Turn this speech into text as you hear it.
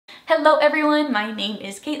Hello everyone, my name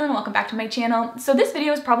is Caitlin, welcome back to my channel. So this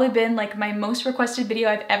video has probably been like my most requested video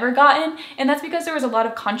I've ever gotten, and that's because there was a lot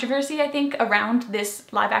of controversy I think around this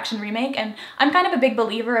live action remake, and I'm kind of a big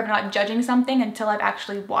believer of not judging something until I've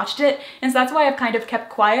actually watched it, and so that's why I've kind of kept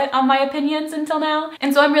quiet on my opinions until now.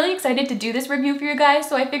 And so I'm really excited to do this review for you guys,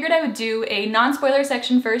 so I figured I would do a non-spoiler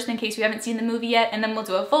section first in case you haven't seen the movie yet, and then we'll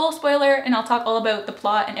do a full spoiler and I'll talk all about the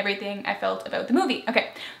plot and everything I felt about the movie.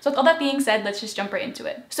 Okay, so with all that being said, let's just jump right into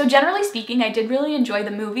it. So generally speaking, I did really enjoy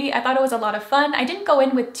the movie. I thought it was a lot of fun. I didn't go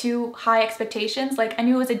in with too high expectations. Like, I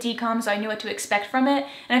knew it was a DCOM, so I knew what to expect from it.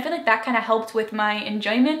 And I feel like that kind of helped with my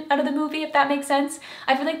enjoyment out of the movie, if that makes sense.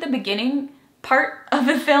 I feel like the beginning part of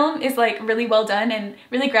the film is like really well done and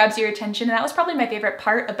really grabs your attention, and that was probably my favorite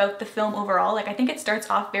part about the film overall. Like, I think it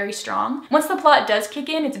starts off very strong. Once the plot does kick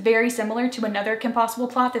in, it's very similar to another Kim Possible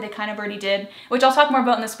plot that they kind of already did, which I'll talk more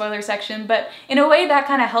about in the spoiler section, but in a way that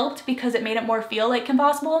kind of helped because it made it more feel like Kim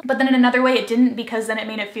Possible, but then in another way it didn't, because then it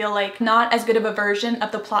made it feel like not as good of a version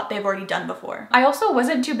of the plot they've already done before. I also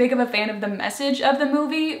wasn't too big of a fan of the message of the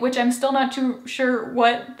movie, which I'm still not too sure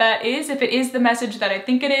what that is, if it is the message that I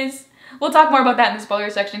think it is. We'll talk more about that in the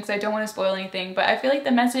spoiler section because I don't want to spoil anything, but I feel like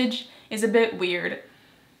the message is a bit weird.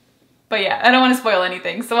 But yeah, I don't want to spoil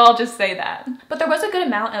anything, so I'll just say that. But there was a good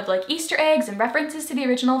amount of like Easter eggs and references to the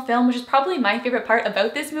original film, which is probably my favorite part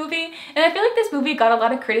about this movie. And I feel like this movie got a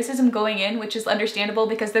lot of criticism going in, which is understandable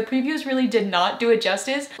because the previews really did not do it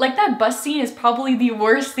justice. Like, that bus scene is probably the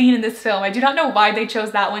worst scene in this film. I do not know why they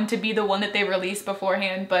chose that one to be the one that they released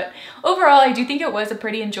beforehand, but overall I do think it was a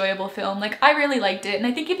pretty enjoyable film. Like, I really liked it, and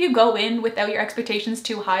I think if you go in without your expectations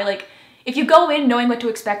too high, like, if you go in knowing what to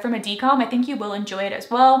expect from a DCOM, I think you will enjoy it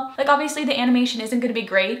as well. Like, obviously the animation isn't going to be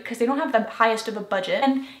great because they don't have the highest of a budget.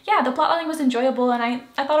 And yeah, the plotline was enjoyable, and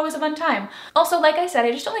I thought it was a fun time. Also, like I said,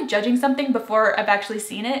 I just don't like judging something before I've actually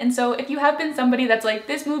seen it. And so if you have been somebody that's like,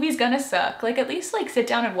 this movie's gonna suck, like, at least like sit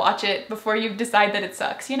down and watch it before you decide that it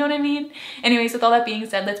sucks. You know what I mean? Anyways, with all that being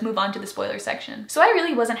said, let's move on to the spoiler section. So I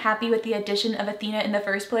really wasn't happy with the addition of Athena in the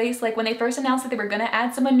first place. Like, when they first announced that they were gonna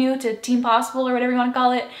add someone new to Team Possible or whatever you want to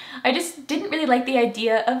call it, I just didn't really like the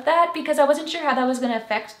idea of that because I wasn't sure how that was going to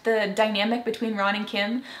affect the dynamic between Ron and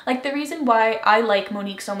Kim. Like, the reason why I like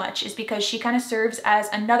Monique so much is because she kind of serves as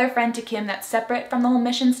another friend to Kim that's separate from the whole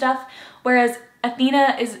mission stuff, whereas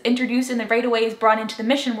Athena is introduced and then right away is brought into the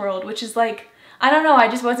mission world, which is like, I don't know, I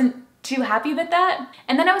just wasn't too happy with that.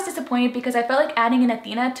 And then I was disappointed because I felt like adding in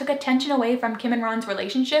Athena took attention away from Kim and Ron's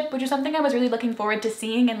relationship, which is something I was really looking forward to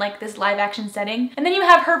seeing in like this live action setting. And then you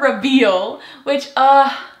have her reveal, which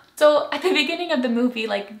so at the beginning of the movie,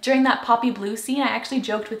 like during that Poppy Blue scene, I actually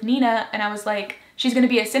joked with Nina and I was like, she's gonna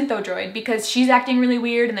be a syntho droid because she's acting really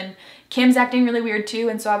weird and then Kim's acting really weird too,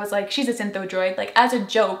 and so I was like, she's a syntho droid, like as a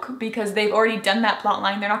joke, because they've already done that plot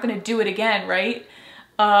line, they're not gonna do it again, right?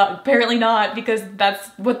 Apparently not, because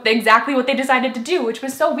that's exactly what they decided to do, which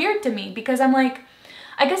was so weird to me because I'm like,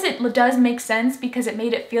 I guess it does make sense because it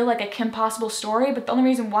made it feel like a Kim Possible story, but the only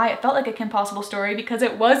reason why it felt like a Kim Possible story because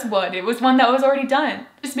it was one. It was one that was already done.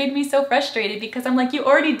 It just made me so frustrated because I'm like, you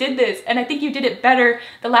already did this, and I think you did it better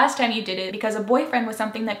the last time you did it because a boyfriend was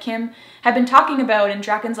something that Kim had been talking about, and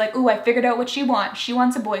Draken's like, ooh, I figured out what she wants. She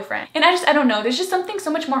wants a boyfriend. And I don't know, there's just something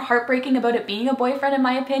so much more heartbreaking about it being a boyfriend in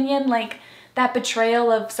my opinion. Like, that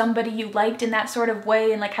betrayal of somebody you liked in that sort of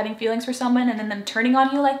way and like having feelings for someone and then them turning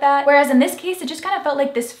on you like that. Whereas in this case, it just kind of felt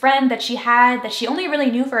like this friend that she had that she only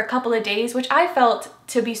really knew for a couple of days, which I felt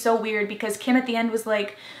to be so weird because Kim at the end was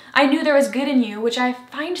like, I knew there was good in you, which I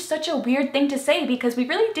find such a weird thing to say because we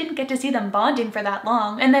really didn't get to see them bonding for that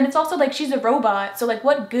long. And then it's also like she's a robot, so like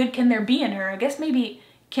what good can there be in her? I guess maybe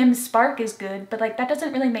Kim's spark is good, but like that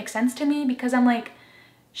doesn't really make sense to me because I'm like,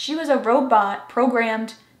 she was a robot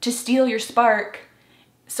programmed to steal your spark.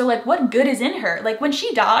 So like, what good is in her? Like, when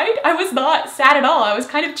she died, I was not sad at all. I was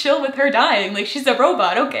kind of chill with her dying. Like, she's a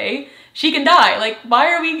robot, okay, she can die. Like,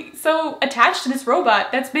 why are we so attached to this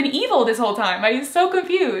robot that's been evil this whole time? I'm so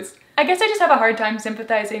confused. I guess I just have a hard time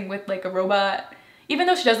sympathizing with like a robot. Even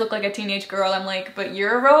though she does look like a teenage girl, I'm like, but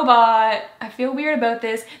you're a robot. I feel weird about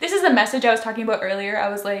this. This is the message I was talking about earlier. I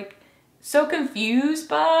was like, so confused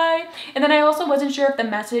by. And then I also wasn't sure if the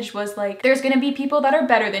message was like, there's gonna be people that are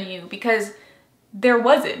better than you, because there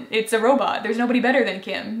wasn't. It's a robot. There's nobody better than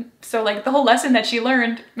Kim. So like the whole lesson that she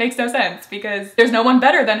learned makes no sense because there's no one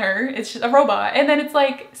better than her. It's just a robot. And then it's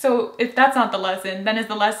like, so if that's not the lesson, then is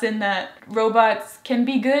the lesson that robots can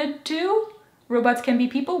be good too? Robots can be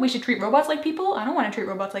people? We should treat robots like people? I don't want to treat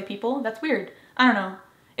robots like people. That's weird. I don't know.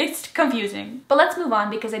 It's confusing. But let's move on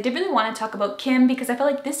because I did really want to talk about Kim because I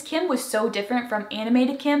felt like this Kim was so different from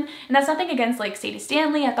animated Kim. And that's nothing against like Sadie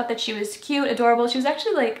Stanley. I thought that she was cute, adorable. She was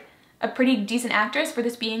actually like a pretty decent actress for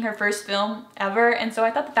this being her first film ever, and so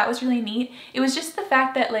I thought that that was really neat. It was just the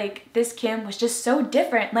fact that like this Kim was just so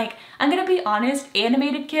different. Like, I'm gonna be honest,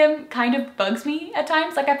 animated Kim kind of bugs me at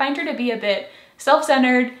times. Like, I find her to be a bit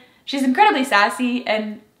self-centered. She's incredibly sassy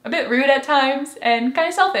and a bit rude at times and kind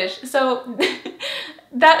of selfish. So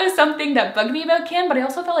that was something that bugged me about Kim, but I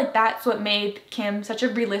also felt like that's what made Kim such a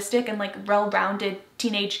realistic and like well-rounded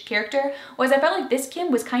teenage character, was I felt like this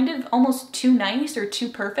Kim was kind of almost too nice or too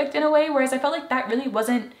perfect in a way, whereas I felt like that really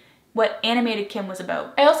wasn't what animated Kim was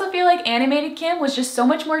about. I also feel like animated Kim was just so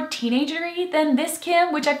much more teenagery than this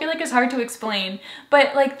Kim, which I feel like is hard to explain.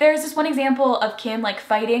 But like there's this one example of Kim like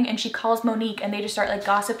fighting and she calls Monique and they just start like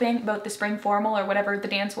gossiping about the spring formal or whatever the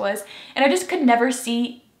dance was. And I just could never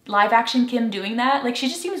see live action Kim doing that. Like, she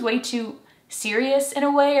just seems way too serious in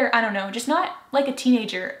a way, or I don't know, just not like a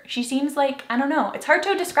teenager. She seems like, I don't know, it's hard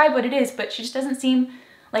to describe what it is, but she just doesn't seem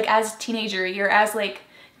like as teenagery or as like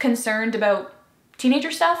concerned about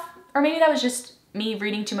teenager stuff. Or maybe that was just me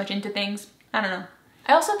reading too much into things. I don't know.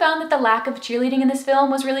 I also found that the lack of cheerleading in this film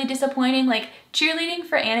was really disappointing. Like, cheerleading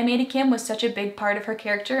for animated Kim was such a big part of her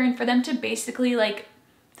character, and for them to basically like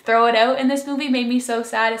throw it out in this movie made me so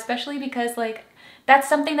sad, especially because like that's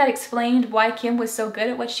something that explained why Kim was so good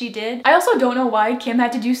at what she did. I also don't know why Kim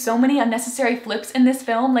had to do so many unnecessary flips in this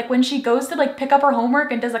film. Like when she goes to like pick up her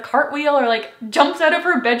homework and does a cartwheel or like jumps out of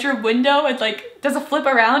her bedroom window and like does a flip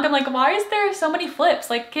around. I'm like, why is there so many flips?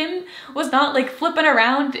 Like, Kim was not like flipping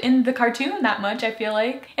around in the cartoon that much, I feel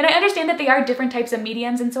like. And I understand that they are different types of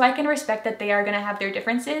mediums, and so I can respect that they are gonna have their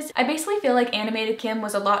differences. I basically feel like animated Kim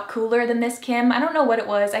was a lot cooler than this Kim. I don't know what it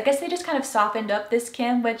was. I guess they just kind of softened up this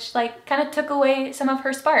Kim, which like kind of took away some of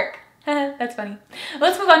her spark. That's funny.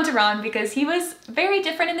 Let's move on to Ron, because he was very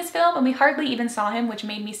different in this film and we hardly even saw him, which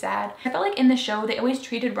made me sad. I felt like in the show they always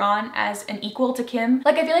treated Ron as an equal to Kim.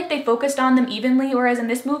 Like, I feel like they focused on them evenly, whereas in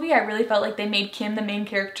this movie I really felt like they made Kim the main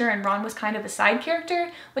character and Ron was kind of a side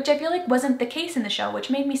character, which I feel like wasn't the case in the show, which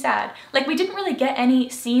made me sad. Like, we didn't really get any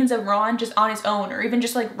scenes of Ron just on his own, or even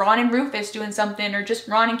just like Ron and Rufus doing something, or just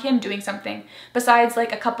Ron and Kim doing something, besides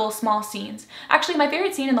like a couple small scenes. Actually, my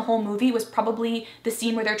favorite scene in the whole movie was probably the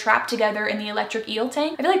scene where they're trapped together in the electric eel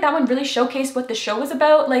tank. I feel like that one really showcased what the show was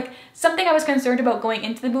about. Like, something I was concerned about going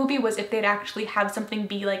into the movie was if they'd actually have something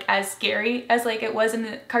be like as scary as like it was in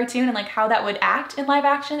the cartoon, and like how that would act in live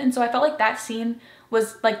action. And so I felt like that scene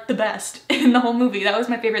was like the best in the whole movie. That was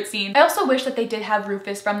my favorite scene. I also wish that they did have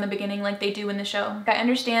Rufus from the beginning like they do in the show. I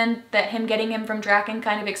understand that him getting him from Draken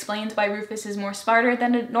kind of explains why Rufus is more smarter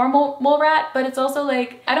than a normal mole rat, but it's also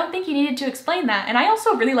like, I don't think he needed to explain that. And I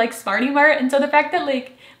also really like Smarty Mart, and so the fact that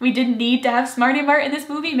like we didn't need to have Smarty Mart in this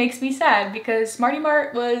movie makes me sad, because Smarty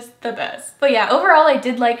Mart was the best. But yeah, overall I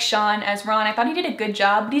did like Sean as Ron. I thought he did a good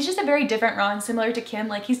job, but he's just a very different Ron, similar to Kim.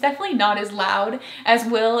 Like, he's definitely not as loud as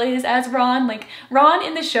Will is as Ron. Like, Ron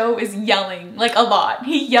in the show is yelling like a lot.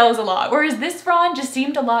 He yells a lot, whereas this Ron just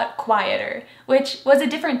seemed a lot quieter, which was a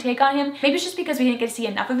different take on him. Maybe it's just because we didn't get to see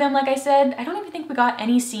enough of him, like I said. I don't even think we got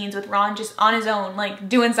any scenes with Ron just on his own, like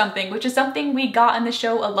doing something, which is something we got in the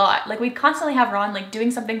show a lot. Like, we'd constantly have Ron like doing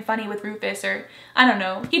something funny with Rufus, or I don't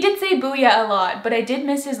know. He did say booyah a lot, but I did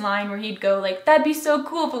miss his line where he'd go like, that'd be so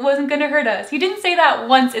cool if it wasn't gonna hurt us. He didn't say that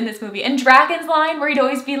once in this movie. And Draken's line where he'd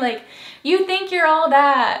always be like, you think you're all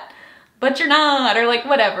that, but you're not, or like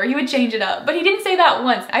whatever. He would change it up, but he didn't say that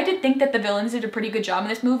once. I did think that the villains did a pretty good job in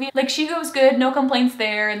this movie. Like, Shigo's good, no complaints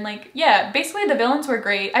there, and like, yeah, basically the villains were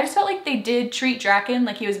great. I just felt like they did treat Draken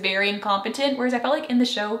like he was very incompetent, whereas I felt like in the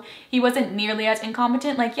show he wasn't nearly as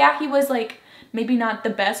incompetent. Like, yeah, he was like maybe not the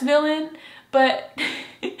best villain, but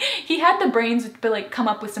he had the brains to like come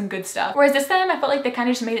up with some good stuff. Whereas this time I felt like they kind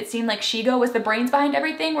of just made it seem like Shigo was the brains behind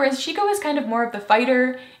everything, whereas Shigo was kind of more of the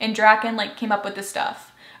fighter and Draken like came up with the stuff.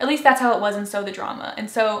 At least that's how it was in So the Drama. And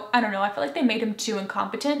so, I don't know, I feel like they made him too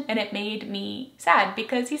incompetent, and it made me sad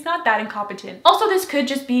because he's not that incompetent. Also, this could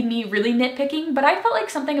just be me really nitpicking, but I felt like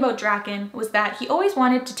something about Draken was that he always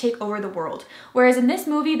wanted to take over the world. Whereas in this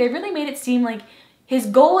movie, they really made it seem like his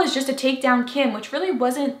goal is just to take down Kim, which really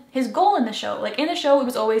wasn't his goal in the show. Like, in the show, it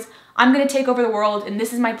was always, I'm gonna take over the world and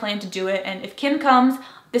this is my plan to do it, and if Kim comes,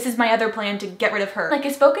 this is my other plan to get rid of her. Like,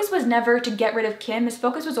 his focus was never to get rid of Kim. His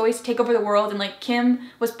focus was always to take over the world, and like Kim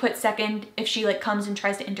was put second if she like comes and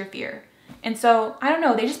tries to interfere. And so, I don't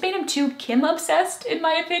know, they just made him too Kim obsessed in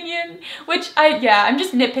my opinion, which I'm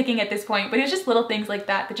just nitpicking at this point, but it's just little things like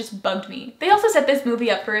that that just bugged me. They also set this movie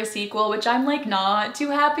up for a sequel, which I'm like not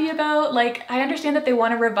too happy about. Like, I understand that they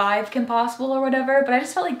want to revive Kim Possible or whatever, but I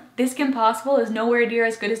just felt like this Kim Possible is nowhere near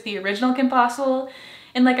as good as the original Kim Possible.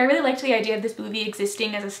 And like, I really liked the idea of this movie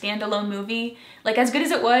existing as a standalone movie. Like, as good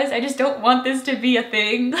as it was, I just don't want this to be a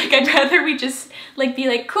thing. Like, I'd rather we just like be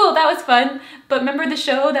like, cool, that was fun, but remember the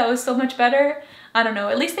show? That was so much better. I don't know,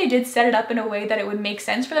 at least they did set it up in a way that it would make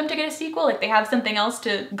sense for them to get a sequel. Like, they have something else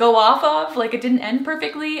to go off of. Like, it didn't end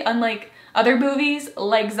perfectly, unlike other movies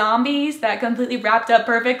like Zombies that completely wrapped up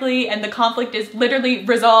perfectly and the conflict is literally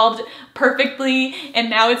resolved perfectly and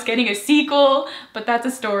now it's getting a sequel, but that's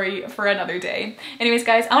a story for another day. Anyways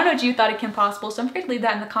guys, I don't know what you thought of Kim Possible, so don't forget to leave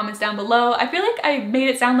that in the comments down below. I feel like I made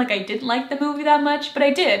it sound like I didn't like the movie that much, but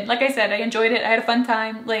I did. Like I said, I enjoyed it, I had a fun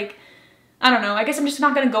time. Like, I don't know, I guess I'm just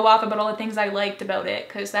not gonna go off about all the things I liked about it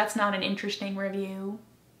because that's not an interesting review.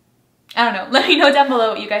 I don't know, let me know down below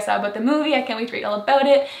what you guys thought about the movie. I can't wait to read all about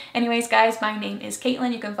it. Anyways guys, my name is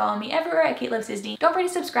Caitlin. You can follow me everywhere at KateLovesDisney. Don't forget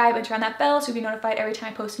to subscribe and turn on that bell so you'll be notified every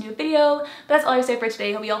time I post a new video. But that's all I have to say for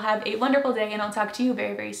today. Hope you all have a wonderful day and I'll talk to you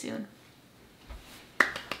very, very soon. Do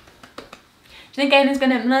you think Aiden's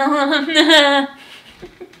gonna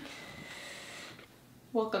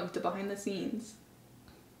Welcome to behind the scenes.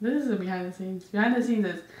 This is behind the scenes. Behind the scenes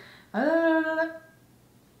is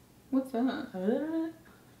What's that?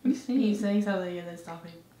 What are you saying? He's saying something and then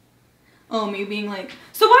stopping. Oh, me being like,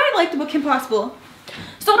 so what I liked about Kim Possible.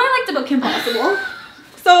 So what I liked about Kim Possible.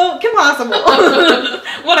 So, Kim Possible.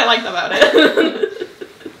 What I liked about it.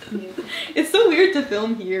 It's so weird to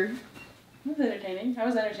film here. It was entertaining. I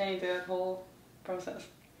was entertaining through that whole process.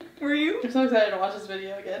 Were you? I'm so excited to watch this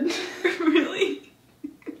video again. Really?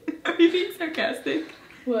 Are you being sarcastic?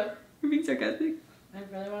 What? You're being sarcastic? I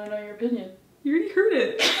really want to know your opinion. You already heard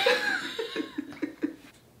it.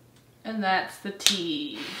 And that's the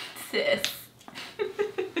tea. Sis.